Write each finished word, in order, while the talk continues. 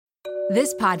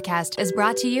This podcast is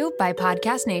brought to you by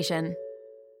Podcast Nation.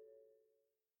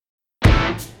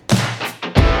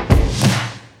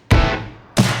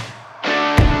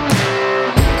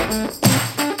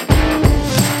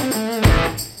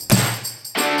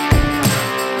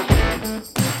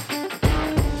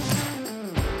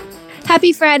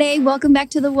 Happy Friday. Welcome back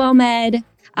to the WOMED.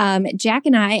 Jack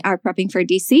and I are prepping for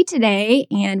DC today,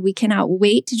 and we cannot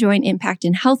wait to join Impact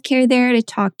in Healthcare there to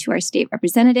talk to our state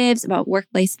representatives about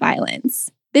workplace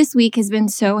violence. This week has been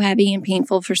so heavy and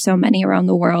painful for so many around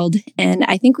the world, and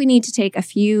I think we need to take a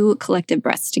few collective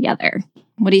breaths together.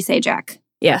 What do you say, Jack?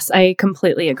 Yes, I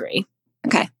completely agree.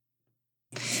 Okay.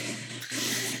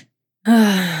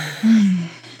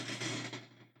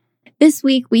 This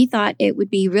week, we thought it would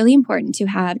be really important to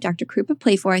have Dr. Krupa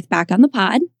Playforth back on the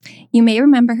pod. You may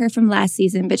remember her from last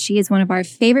season, but she is one of our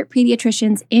favorite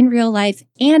pediatricians in real life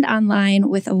and online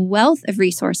with a wealth of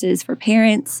resources for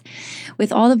parents.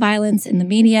 With all the violence in the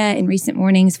media in recent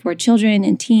warnings for children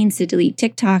and teens to delete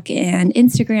TikTok and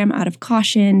Instagram out of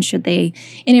caution should they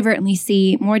inadvertently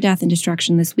see more death and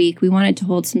destruction this week, we wanted to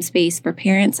hold some space for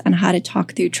parents on how to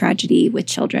talk through tragedy with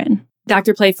children.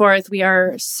 Dr. Playforth, we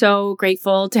are so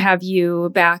grateful to have you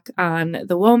back on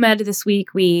the WOMED this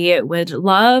week. We would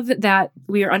love that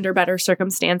we are under better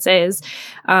circumstances,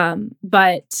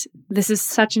 but this is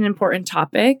such an important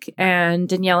topic, and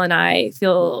Danielle and I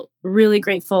feel really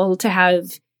grateful to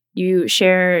have you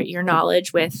share your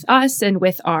knowledge with us and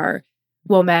with our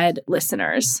WOMED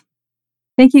listeners.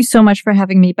 Thank you so much for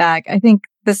having me back. I think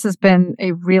this has been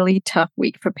a really tough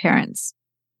week for parents.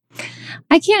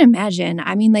 I can't imagine.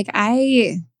 I mean,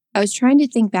 I was trying to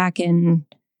think back and,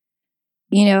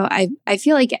 I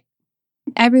feel like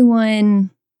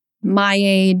everyone my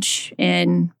age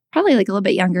and probably a little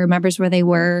bit younger remembers where they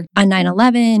were on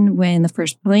 9/11 when the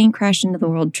first plane crashed into the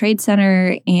World Trade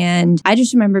Center. And I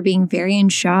just remember being very in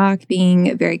shock,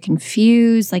 being very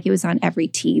confused, it was on every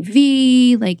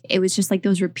TV. It was just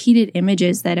those repeated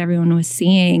images that everyone was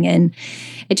seeing. And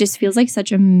it just feels like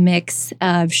such a mix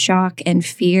of shock and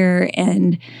fear.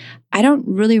 And I don't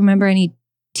really remember any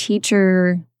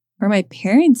teacher or my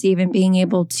parents even being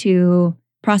able to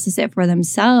process it for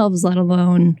themselves, let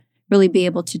alone really be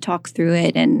able to talk through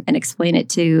it and explain it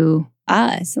to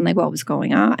us and what was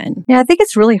going on. Yeah, I think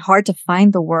it's really hard to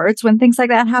find the words when things like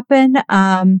that happen.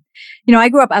 I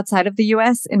grew up outside of the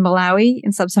US in Malawi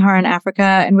in sub-Saharan Africa.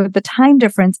 And with the time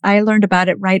difference, I learned about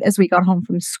it right as we got home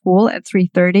from school at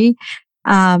 3:30.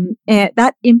 And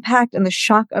that impact and the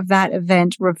shock of that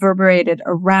event reverberated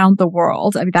around the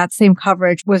world. I mean, that same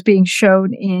coverage was being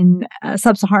shown in a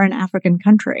sub-Saharan African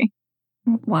country.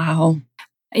 Wow.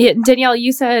 Yeah, Danielle,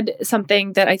 you said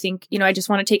something that I think, I just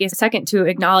want to take a second to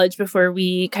acknowledge before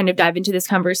we kind of dive into this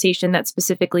conversation that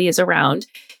specifically is around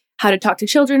how to talk to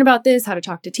children about this, how to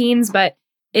talk to teens. But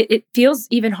it feels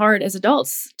even hard as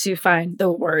adults to find the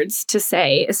words to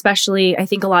say, especially I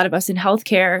think a lot of us in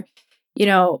healthcare,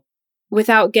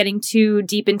 without getting too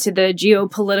deep into the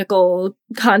geopolitical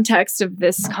context of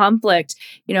this conflict,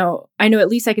 I know at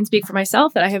least I can speak for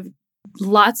myself that I have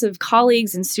lots of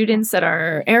colleagues and students that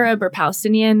are Arab or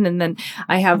Palestinian. And then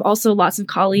I have also lots of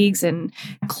colleagues and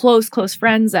close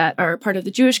friends that are part of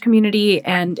the Jewish community.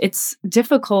 And it's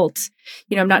difficult.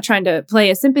 I'm not trying to play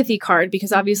a sympathy card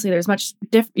because obviously there's much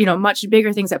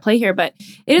bigger things at play here. But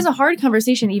it is a hard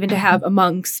conversation even to have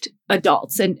amongst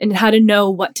adults and how to know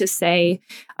what to say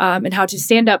and how to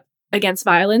stand up against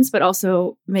violence, but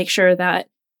also make sure that,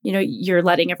 you're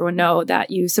letting everyone know that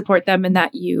you support them and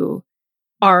that you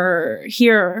are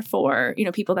here for,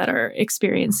 people that are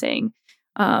experiencing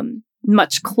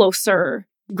much closer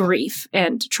grief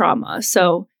and trauma.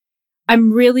 So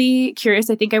I'm really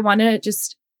curious. I think I want to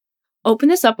just open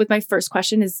this up with my first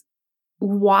question is,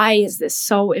 why is this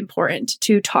so important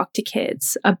to talk to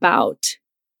kids about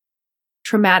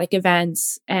traumatic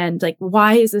events? And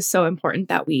why is this so important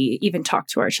that we even talk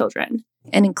to our children?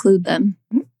 And include them.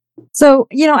 So,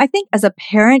 I think as a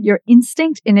parent, your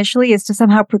instinct initially is to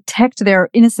somehow protect their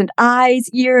innocent eyes,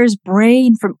 ears,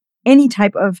 brain from any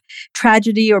type of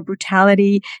tragedy or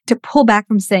brutality, to pull back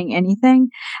from saying anything.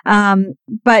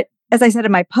 But as I said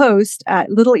in my post,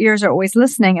 little ears are always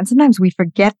listening. And sometimes we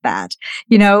forget that.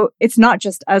 It's not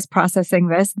just us processing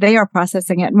this. They are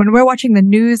processing it. And when we're watching the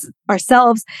news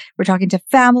ourselves, we're talking to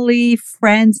family,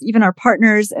 friends, even our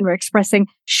partners, and we're expressing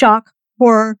shock,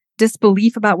 horror,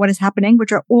 disbelief about what is happening,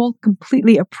 which are all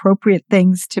completely appropriate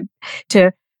things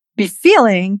to be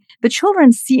feeling. The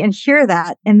children see and hear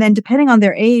that. And then depending on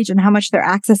their age and how much they're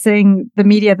accessing the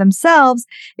media themselves,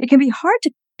 it can be hard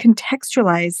to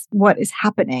contextualize what is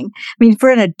happening. I mean, for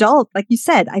an adult, like you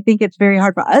said, I think it's very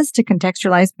hard for us to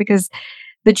contextualize because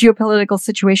the geopolitical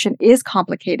situation is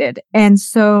complicated. And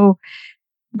so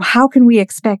how can we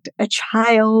expect a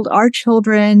child, our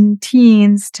children,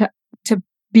 teens to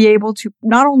be able to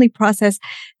not only process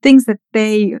things that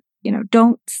they,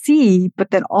 don't see,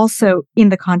 but then also in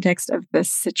the context of this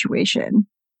situation?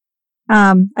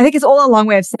 I think it's all a long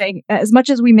way of saying, as much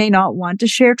as we may not want to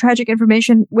share tragic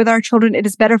information with our children, it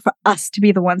is better for us to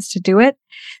be the ones to do it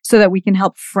so that we can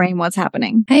help frame what's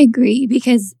happening. I agree,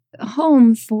 because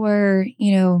home for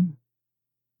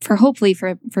hopefully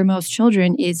for most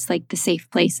children is like the safe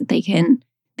place that they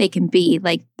can be,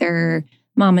 like their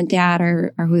mom and dad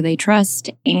are who they trust.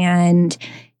 And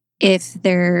if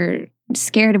they're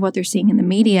scared of what they're seeing in the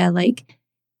media, like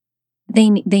they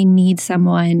need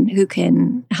someone who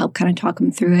can help kind of talk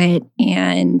them through it,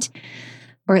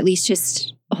 or at least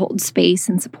just hold space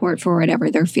and support for whatever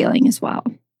they're feeling as well.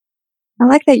 I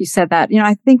like that you said that.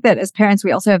 I think that as parents,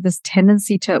 we also have this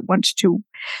tendency to want to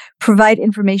provide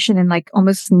information in like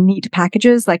almost neat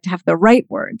packages, like to have the right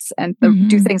words and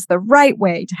do things the right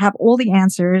way, to have all the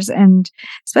answers. And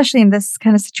especially in this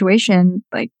kind of situation,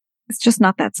 like it's just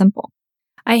not that simple.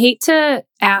 I hate to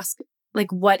ask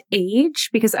like what age,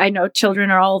 because I know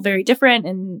children are all very different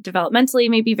and developmentally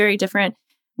may be very different,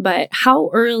 but how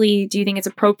early do you think it's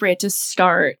appropriate to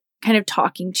start kind of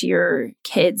talking to your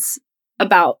kids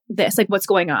about this, like what's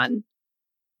going on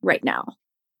right now?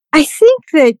 I think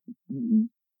that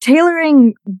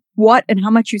tailoring what and how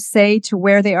much you say to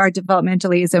where they are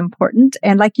developmentally is important.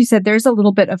 And like you said, there's a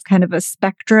little bit of kind of a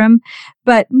spectrum,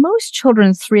 but most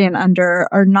children 3 and under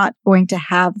are not going to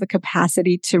have the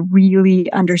capacity to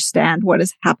really understand what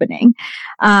is happening.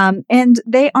 And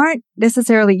they aren't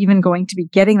necessarily even going to be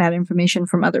getting that information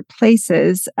from other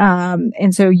places.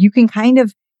 And so you can kind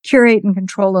of curate and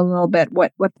control a little bit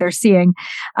what they're seeing.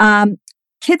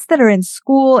 Kids that are in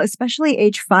school, especially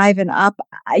age 5 and up,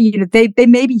 they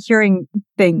may be hearing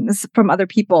things from other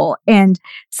people, and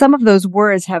some of those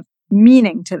words have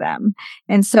meaning to them.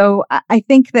 And so I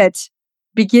think that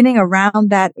beginning around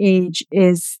that age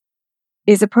is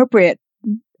appropriate,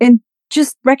 and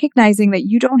just recognizing that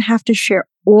you don't have to share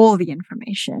all the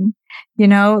information.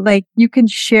 Like you can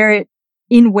share it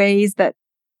in ways that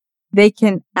they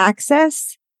can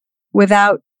access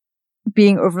without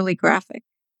being overly graphic.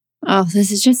 Oh,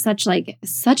 this is just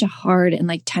such a hard and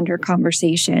like tender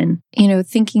conversation.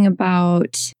 Thinking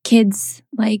about kids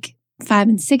like 5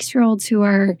 and 6-year-olds who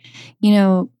are,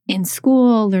 in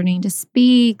school, learning to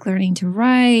speak, learning to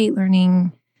write,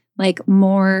 learning like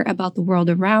more about the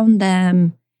world around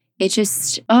them. It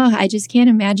just, I just can't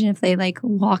imagine if they like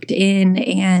walked in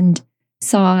and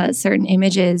saw certain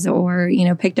images or,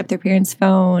 picked up their parents'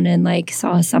 phone and like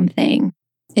saw something.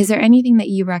 Is there anything that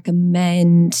you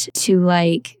recommend to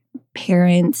like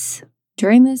parents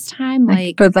during this time?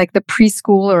 Like for like the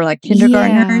preschool or like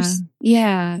kindergartners?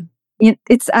 Yeah.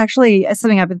 It's actually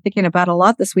something I've been thinking about a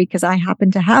lot this week because I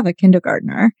happen to have a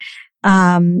kindergartner.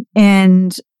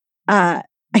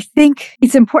 I think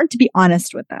it's important to be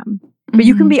honest with them. But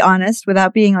you can be honest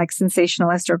without being like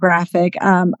sensationalist or graphic.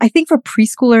 I think for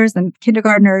preschoolers and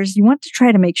kindergartners, you want to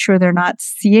try to make sure they're not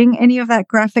seeing any of that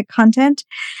graphic content.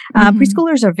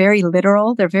 Preschoolers are very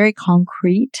literal. They're very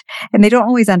concrete, and they don't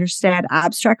always understand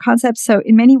abstract concepts. So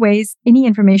in many ways, any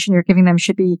information you're giving them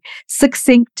should be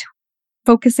succinct,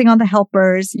 focusing on the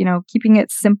helpers, keeping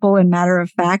it simple and matter of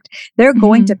fact. They're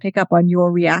going to pick up on your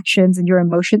reactions and your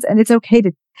emotions. And it's okay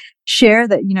to share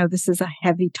that, this is a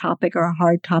heavy topic or a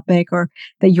hard topic, or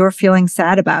that you're feeling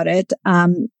sad about it.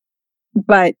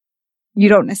 But you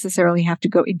don't necessarily have to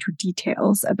go into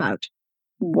details about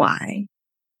why.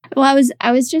 Well,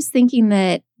 I was just thinking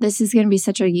that this is going to be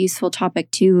such a useful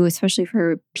topic too, especially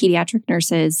for pediatric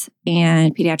nurses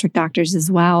and pediatric doctors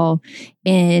as well.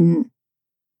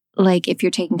 Like if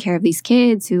you're taking care of these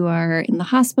kids who are in the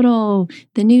hospital,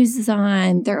 the news is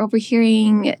on, they're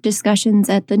overhearing discussions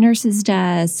at the nurse's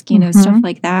desk, stuff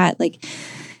like that. Like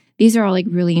these are all like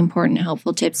really important,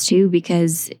 helpful tips too,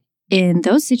 because in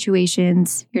those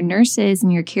situations, your nurses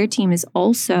and your care team is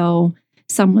also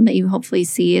someone that you hopefully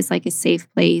see as like a safe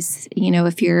place.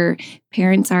 If your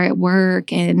parents are at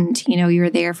work and, you're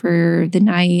there for the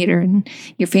night, or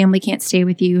your family can't stay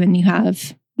with you and you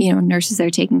have nurses that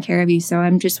are taking care of you. So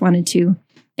I'm just wanted to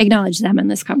acknowledge them in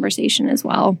this conversation as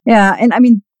well. Yeah. And I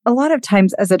mean, a lot of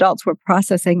times as adults, we're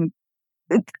processing,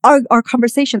 our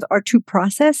conversations are to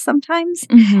process sometimes.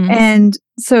 And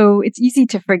so it's easy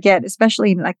to forget,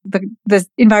 especially in like the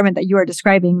environment that you are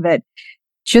describing, that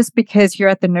just because you're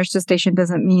at the nurse's station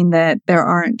doesn't mean that there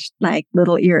aren't like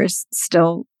little ears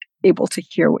still able to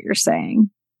hear what you're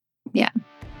saying. Yeah.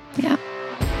 Yeah.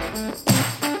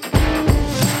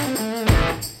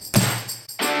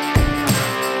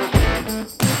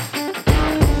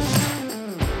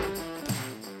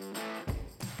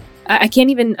 I can't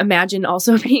even imagine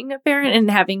also being a parent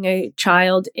and having a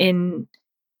child in,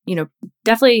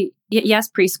 definitely, yes,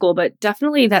 preschool, but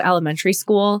definitely that elementary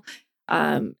school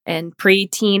and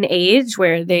pre-teen age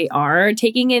where they are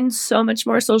taking in so much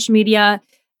more social media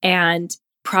and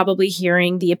probably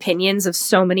hearing the opinions of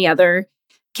so many other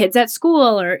kids at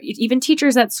school or even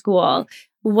teachers at school.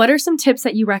 What are some tips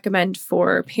that you recommend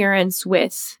for parents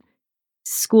with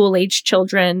school-age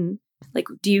children? Like,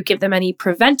 do you give them any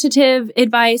preventative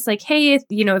advice? Like, hey, if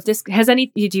this has do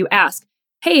you ask,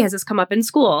 hey, has this come up in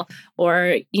school?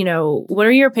 Or, what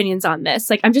are your opinions on this?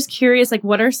 Like, I'm just curious, like,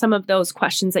 what are some of those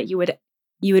questions that you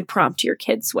would prompt your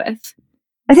kids with?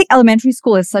 I think elementary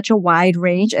school is such a wide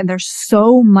range and there's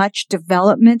so much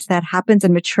development that happens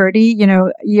in maturity.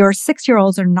 Your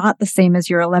 6-year-olds are not the same as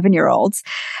your 11-year-olds.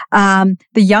 The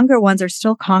younger ones are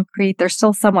still concrete. They're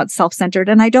still somewhat self-centered.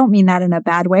 And I don't mean that in a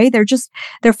bad way. Their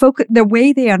focus, the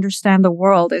way they understand the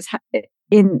world is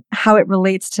in how it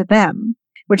relates to them,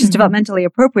 which is developmentally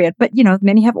appropriate. But,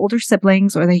 many have older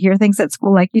siblings or they hear things at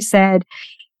school, like you said.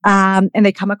 And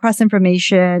they come across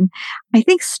information. I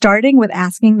think starting with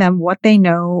asking them what they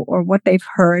know or what they've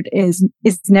heard is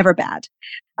never bad.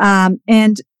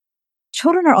 And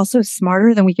children are also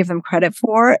smarter than we give them credit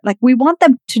for. Like, we want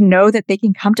them to know that they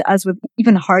can come to us with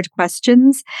even hard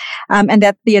questions, and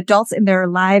that the adults in their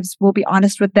lives will be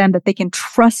honest with them, that they can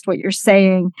trust what you're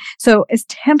saying. So as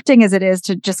tempting as it is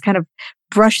to just kind of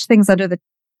brush things under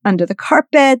the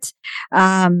carpet,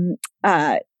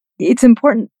 it's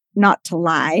important not to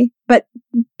lie. But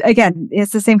again,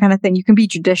 it's the same kind of thing. You can be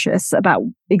judicious about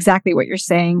exactly what you're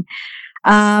saying.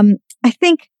 I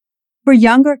think for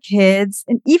younger kids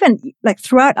and even like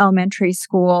throughout elementary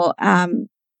school,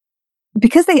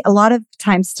 because they a lot of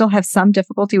times still have some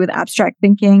difficulty with abstract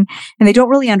thinking and they don't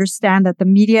really understand that the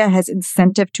media has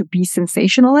incentive to be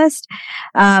sensationalist,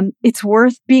 it's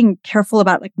worth being careful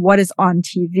about like what is on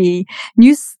TV.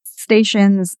 News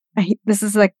stations,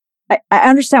 I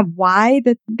understand why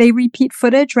that they repeat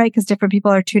footage, right? Because different people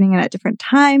are tuning in at different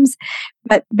times,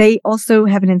 but they also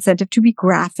have an incentive to be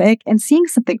graphic, and seeing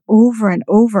something over and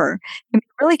over can be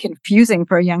really confusing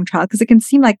for a young child because it can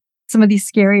seem like some of these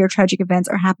scary or tragic events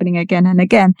are happening again and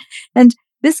again. And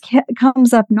this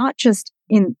comes up not just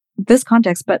in this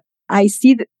context, but I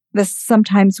see this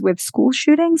sometimes with school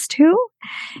shootings too.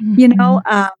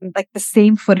 Like the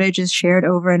same footage is shared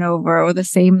over and over, or the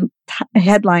same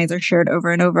headlines are shared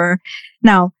over and over.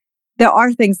 Now, there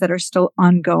are things that are still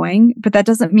ongoing, but that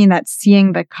doesn't mean that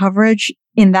seeing the coverage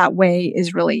in that way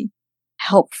is really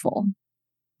helpful.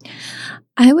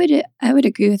 I would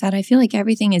agree with that. I feel like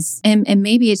everything is, and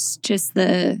maybe it's just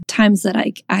the times that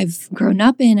I've grown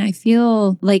up in. I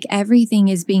feel like everything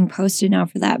is being posted now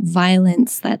for that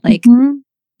violence, that like.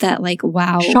 That like,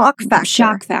 wow.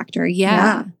 Shock factor.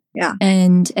 Yeah.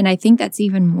 And I think that's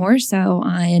even more so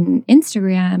on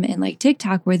Instagram and like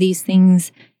TikTok, where these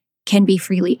things can be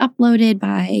freely uploaded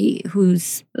by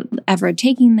who's ever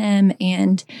taking them.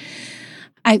 And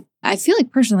I feel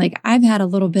like personally, like I've had a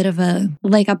little bit of a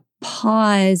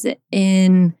pause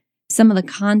in some of the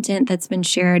content that's been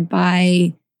shared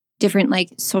by different like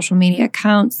social media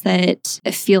accounts that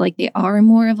feel like they are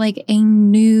more of like a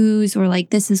news or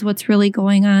like this is what's really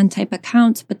going on type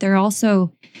accounts, but they're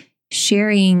also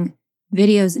sharing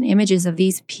videos and images of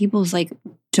these people's like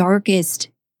darkest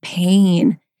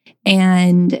pain,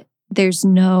 and there's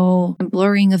no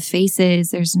blurring of faces,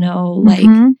 there's no like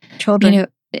children,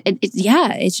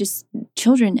 it's just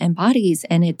children and bodies,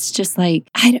 and it's just like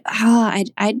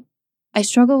I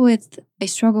struggle with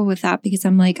that because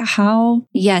I'm like,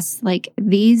 like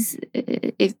these,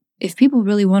 if people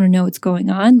really want to know what's going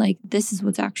on, like this is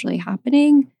what's actually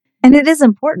happening. And it is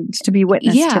important to be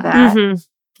witness to that.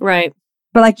 Mm-hmm. Right.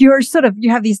 But like you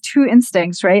have these two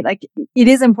instincts, right? Like it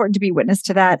is important to be witness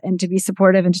to that and to be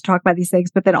supportive and to talk about these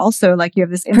things. But then also like you have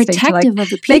this instinct protective to like of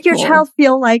the people. Make your child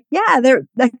feel like, they're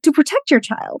like to protect your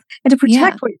child and to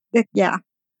protect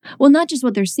Well, not just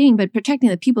what they're seeing, but protecting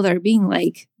the people that are being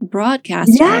like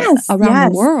broadcast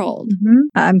around the world.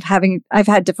 Mm-hmm. I've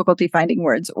had difficulty finding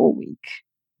words all week.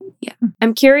 Yeah.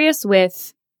 I'm curious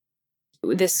with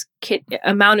this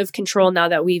amount of control now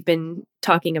that we've been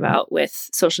talking about with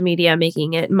social media,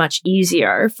 making it much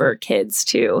easier for kids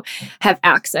to have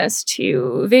access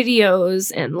to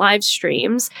videos and live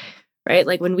streams, right?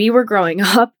 Like when we were growing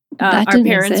up, our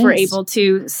parents were able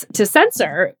to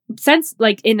censor,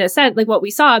 like in a sense, like what we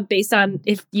saw based on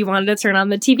if you wanted to turn on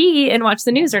the TV and watch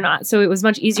the news or not. So it was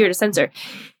much easier to censor.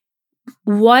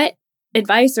 What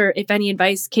advice, or if any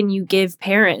advice, can you give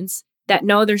parents that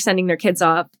know they're sending their kids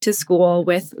off to school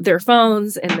with their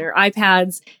phones and their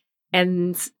iPads,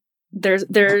 and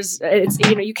it's,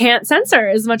 you can't censor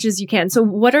as much as you can. So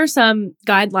what are some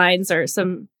guidelines or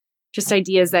some just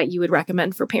ideas that you would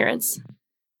recommend for parents?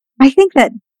 I think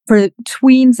that for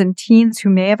tweens and teens who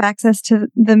may have access to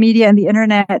the media and the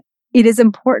internet, it is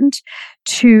important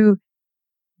to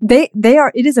it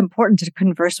is important to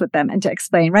converse with them and to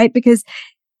explain, right? Because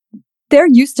they're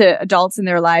used to adults in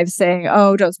their lives saying,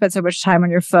 oh, don't spend so much time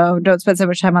on your phone. Don't spend so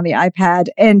much time on the iPad.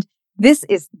 And this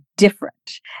is different.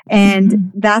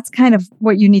 And that's kind of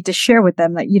what you need to share with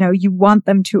them, that, you want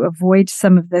them to avoid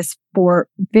some of this for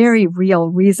very real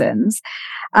reasons.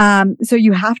 So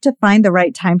you have to find the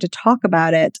right time to talk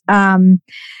about it.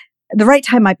 The right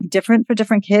time might be different for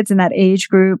different kids in that age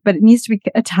group, but it needs to be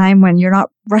a time when you're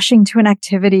not rushing to an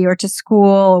activity or to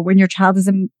school, when your child is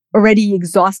already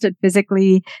exhausted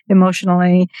physically,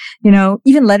 emotionally,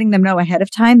 even letting them know ahead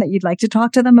of time that you'd like to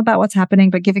talk to them about what's happening,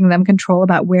 but giving them control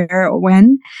about where or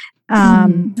when.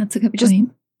 That's a good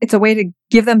point. It's a way to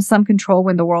give them some control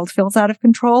when the world feels out of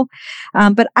control.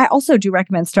 But I also do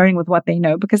recommend starting with what they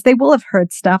know, because they will have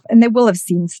heard stuff and they will have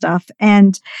seen stuff.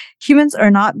 And humans are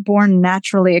not born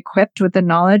naturally equipped with the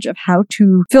knowledge of how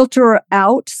to filter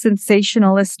out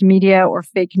sensationalist media or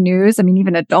fake news. I mean,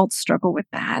 even adults struggle with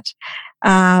that.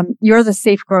 You're the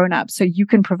safe grown-up, so you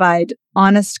can provide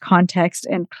honest context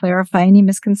and clarify any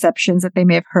misconceptions that they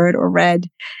may have heard or read.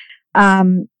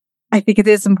 I think it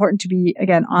is important to be,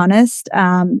 again, honest.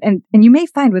 And you may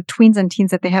find with tweens and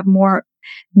teens that they have more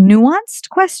nuanced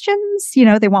questions.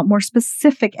 They want more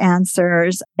specific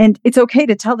answers. And it's okay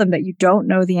to tell them that you don't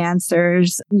know the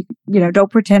answers.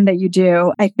 Don't pretend that you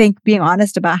do. I think being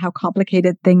honest about how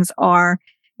complicated things are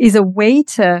is a way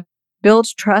to build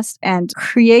trust and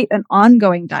create an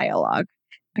ongoing dialogue,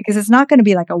 because it's not going to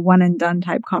be like a one and done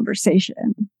type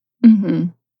conversation. Mm-hmm.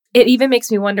 It even makes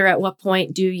me wonder, at what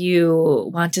point do you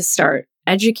want to start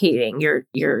educating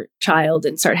your child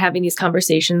and start having these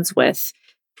conversations with,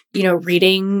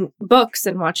 reading books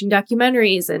and watching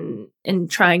documentaries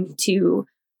and trying to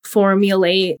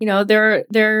formulate,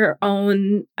 their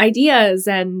own ideas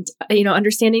and,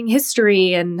 understanding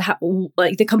history and how,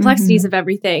 like, the complexities of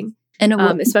everything. And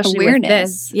especially awareness. With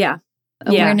this. Yeah.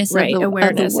 Awareness right. of the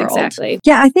awareness, world. Exactly.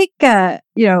 Yeah, I think,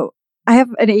 I have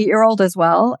an 8-year-old as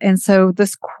well. And so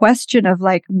this question of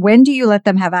like, when do you let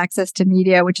them have access to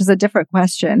media, which is a different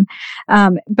question.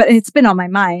 But it's been on my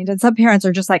mind. And some parents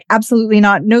are just like, absolutely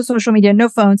not, no social media, no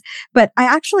phones. But I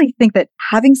actually think that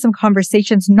having some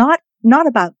conversations, not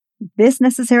about this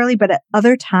necessarily, but at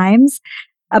other times,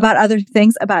 about other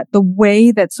things, about the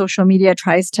way that social media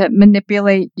tries to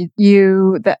manipulate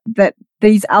you, that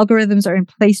these algorithms are in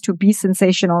place to be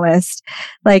sensationalist,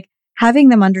 like having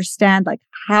them understand like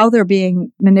how they're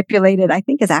being manipulated, I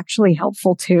think is actually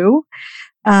helpful too.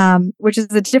 Which is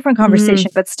a different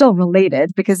conversation, but still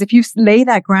related, because if you lay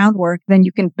that groundwork, then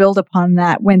you can build upon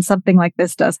that when something like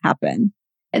this does happen.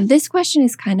 This question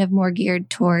is kind of more geared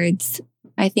towards,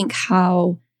 I think,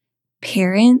 how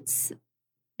parents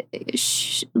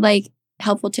like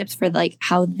helpful tips for like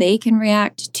how they can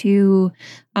react to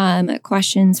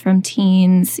questions from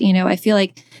teens. I feel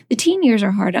like the teen years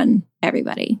are hard on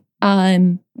everybody.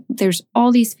 There's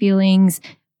all these feelings,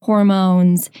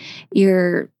 hormones.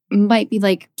 You're might be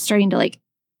like starting to like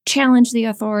challenge the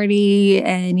authority,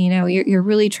 and you're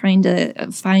really trying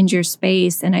to find your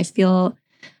space. And I feel,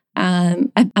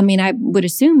 I would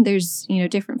assume there's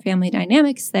different family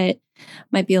dynamics that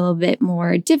might be a little bit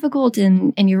more difficult,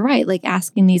 and you're right, like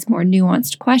asking these more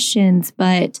nuanced questions,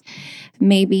 but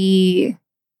maybe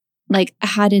like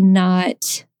how to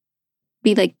not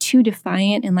be like too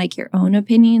defiant in like your own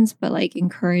opinions, but like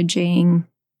encouraging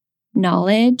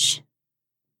knowledge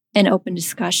and open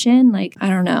discussion. Like, I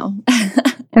don't know.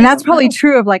 And that's probably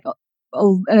true of like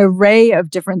an array of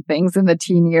different things in the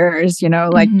teen years,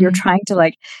 like you're trying to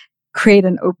like create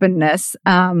an openness.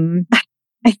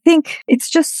 I think it's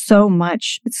just so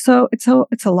much. It's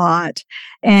a lot.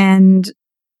 And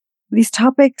these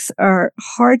topics are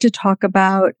hard to talk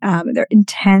about. They're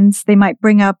intense. They might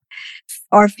bring up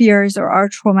our fears or our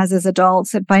traumas as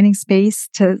adults, and finding space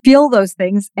to feel those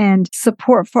things and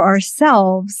support for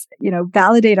ourselves,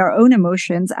 validate our own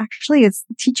emotions. Actually, it's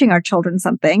teaching our children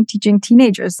something, teaching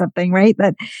teenagers something, right?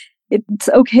 That it's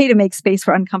okay to make space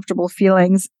for uncomfortable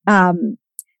feelings.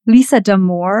 Lisa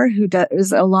Damour, who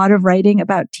does a lot of writing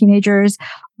about teenagers,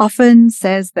 often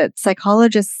says that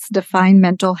psychologists define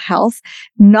mental health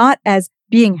not as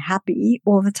being happy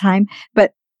all the time,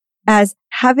 but as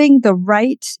having the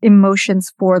right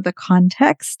emotions for the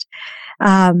context.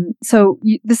 So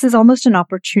this is almost an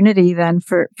opportunity then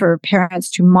for parents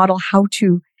to model how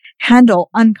to handle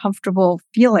uncomfortable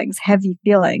feelings, heavy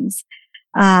feelings.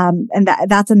 And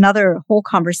that's another whole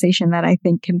conversation that I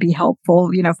think can be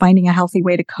helpful, finding a healthy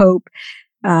way to cope,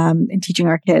 and teaching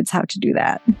our kids how to do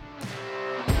that.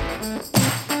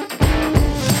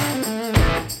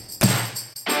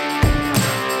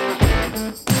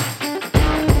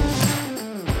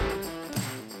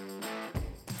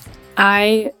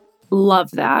 I love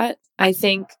that. I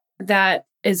think that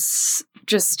is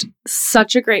just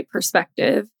such a great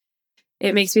perspective.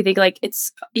 It makes me think like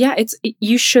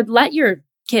you should let your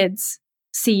kids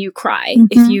see you cry. Mm-hmm.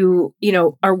 If you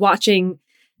are watching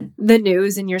the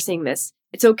news and you're seeing this.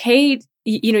 It's okay.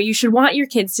 You should want your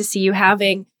kids to see you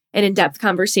having an in-depth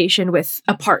conversation with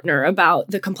a partner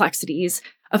about the complexities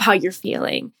of how you're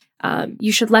feeling.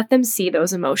 You should let them see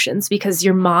those emotions because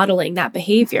you're modeling that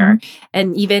behavior. Mm-hmm.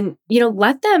 And even,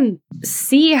 let them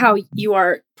see how you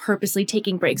are purposely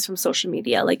taking breaks from social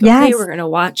media. Like, yes. Okay, we're going to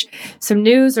watch some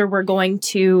news, or we're going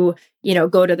to,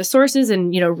 go to the sources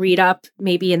and, read up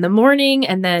maybe in the morning.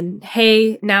 And then,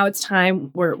 hey, now it's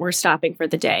time. We're stopping for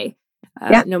the day.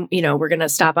 We're going to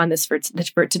stop on this for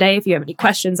today. If you have any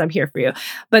questions, I'm here for you.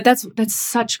 But that's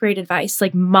such great advice.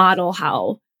 Like, model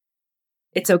how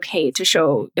it's okay to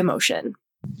show emotion.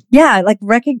 Yeah, like and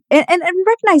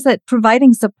recognize that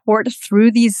providing support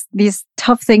through these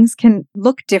tough things can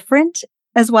look different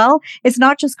as well. It's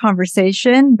not just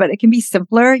conversation, but it can be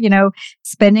simpler,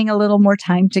 spending a little more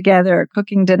time together,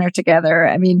 cooking dinner together.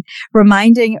 I mean,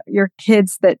 reminding your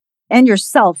kids and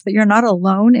yourself that you're not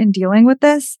alone in dealing with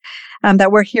this,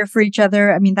 that we're here for each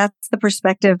other. I mean, that's the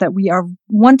perspective that we are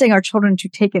wanting our children to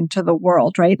take into the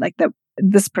world, right? Like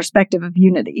this perspective of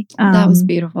unity. That was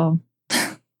beautiful.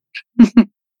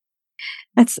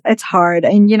 It's hard.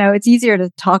 And, it's easier to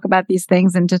talk about these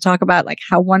things and to talk about like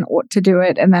how one ought to do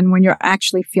it. And then when you're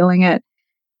actually feeling it,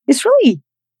 it's really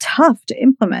tough to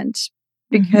implement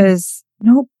because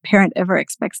no parent ever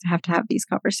expects to have these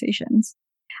conversations.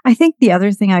 I think the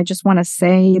other thing I just want to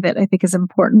say that I think is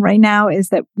important right now is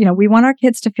that, we want our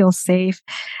kids to feel safe.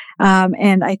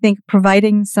 And I think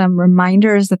providing some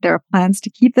reminders that there are plans to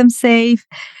keep them safe,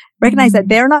 recognize that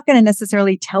they're not going to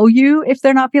necessarily tell you if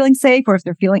they're not feeling safe or if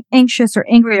they're feeling anxious or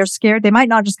angry or scared. They might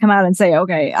not just come out and say,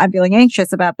 okay, I'm feeling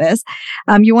anxious about this.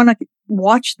 You want to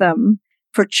watch them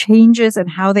for changes in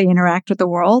how they interact with the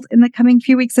world in the coming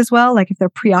few weeks as well. Like if they're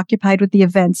preoccupied with the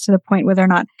events to the point where they're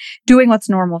not doing what's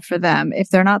normal for them, if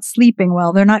they're not sleeping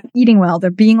well, they're not eating well,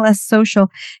 they're being less social,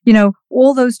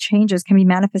 all those changes can be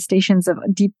manifestations of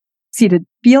deep-seated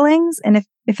feelings. And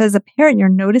if as a parent you're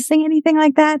noticing anything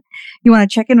like that, you want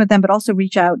to check in with them, but also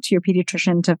reach out to your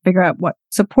pediatrician to figure out what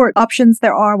support options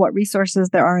there are, what resources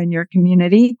there are in your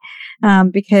community,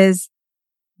 because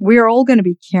we're all going to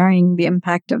be carrying the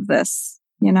impact of this.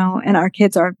 And our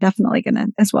kids are definitely going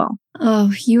to as well.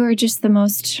 Oh, you are just the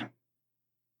most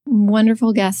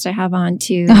wonderful guest I have on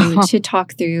to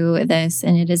talk through this.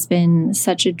 And it has been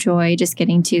such a joy just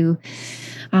getting to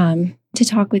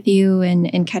talk with you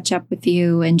and catch up with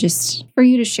you and just for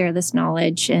you to share this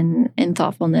knowledge and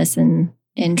thoughtfulness and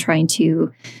trying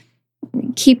to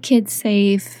keep kids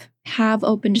safe, have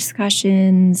open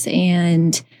discussions.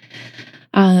 And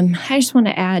I just want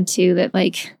to add to that,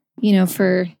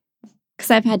 because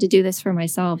I've had to do this for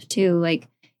myself too. Like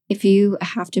if you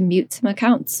have to mute some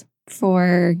accounts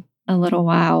for a little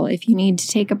while, if you need to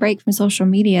take a break from social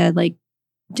media,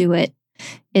 do it.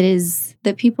 It is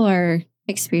that people are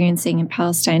experiencing in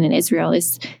Palestine and Israel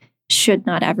should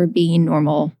not ever be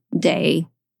normal day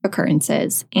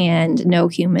occurrences. And no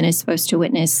human is supposed to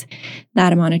witness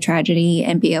that amount of tragedy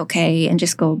and be okay and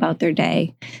just go about their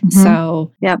day. Mm-hmm.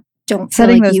 So don't feel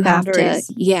like you boundaries. Have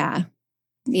to. Yeah.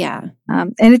 Yeah.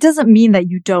 And it doesn't mean that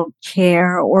you don't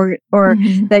care or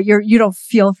that you don't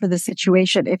feel for the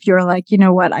situation. If you're like, you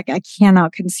know what, I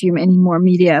cannot consume any more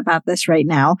media about this right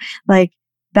now. Like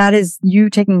that is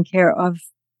you taking care of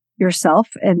yourself.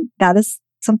 And that is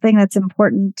something that's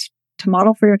important to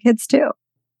model for your kids too.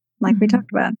 Like we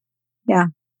talked about. Yeah.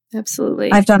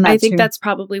 Absolutely. I've done that I think too. That's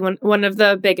probably one of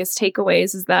the biggest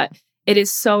takeaways is that it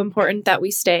is so important that we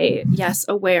stay,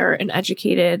 aware and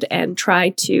educated and try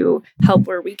to help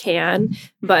where we can.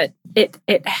 But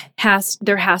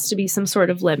there has to be some sort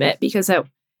of limit because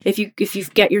if you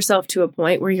get yourself to a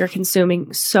point where you're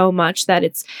consuming so much that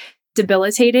it's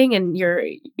debilitating and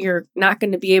you're not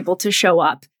going to be able to show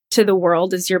up to the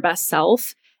world as your best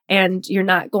self, and you're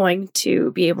not going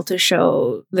to be able to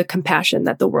show the compassion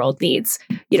that the world needs,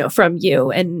 from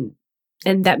you and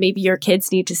that maybe your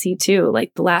kids need to see too.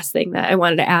 Like the last thing that I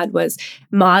wanted to add was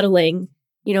modeling,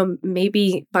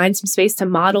 maybe find some space to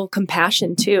model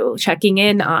compassion too, checking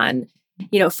in on,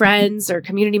 friends or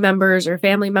community members or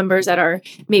family members that are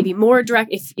maybe more direct,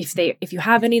 if you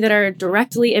have any that are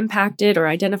directly impacted or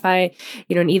identify,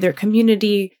 in either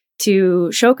community,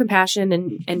 to show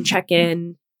compassion and check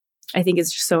in, I think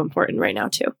is just so important right now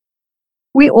too.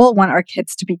 We all want our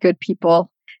kids to be good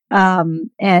people.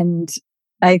 And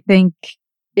I think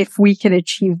if we can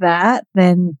achieve that,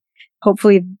 then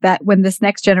hopefully that when this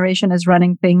next generation is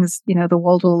running things, the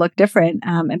world will look different.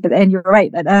 And you're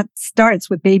right, that starts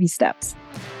with baby steps.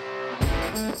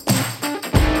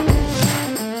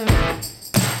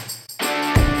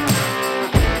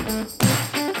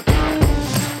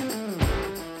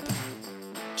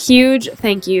 Huge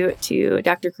thank you to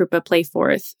Dr. Krupa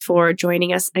Playforth for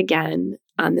joining us again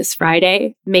on this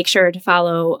Friday. Make sure to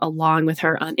follow along with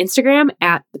her on Instagram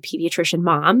at The Pediatrician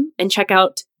Mom and check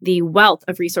out the wealth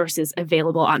of resources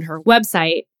available on her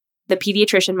website,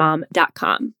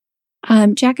 thepediatricianmom.com.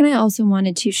 Jack and I also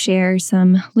wanted to share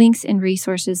some links and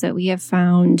resources that we have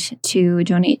found to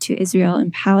donate to Israel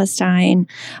and Palestine,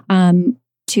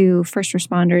 to first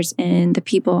responders and the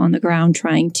people on the ground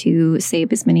trying to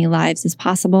save as many lives as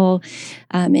possible.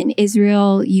 In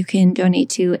Israel, you can donate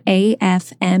to afmda.org.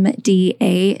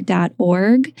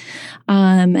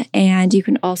 And you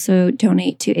can also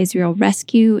donate to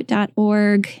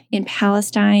israelrescue.org. In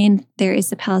Palestine, there is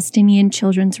the Palestinian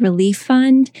Children's Relief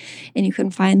Fund, and you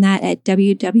can find that at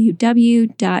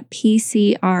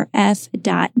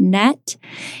www.pcrf.net.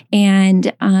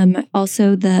 And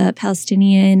also the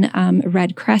Palestinian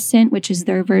Red Crescent, which is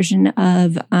their version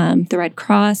of the Red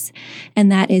Cross,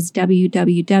 and that is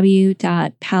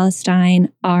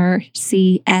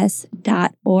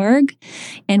www.palestinercs.org.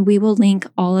 And we will link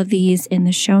all of these in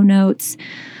the show notes.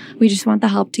 We just want the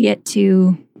help to get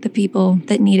to the people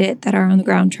that need it, that are on the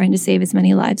ground trying to save as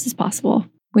many lives as possible.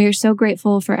 We are so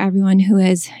grateful for everyone who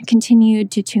has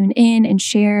continued to tune in and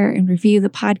share and review the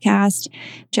podcast.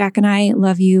 Jack and I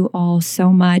love you all so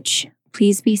much.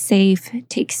 Please be safe,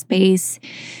 take space,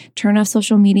 turn off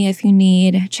social media if you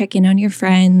need, check in on your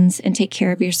friends, and take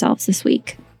care of yourselves this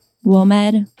week.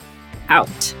 WOMED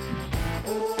out.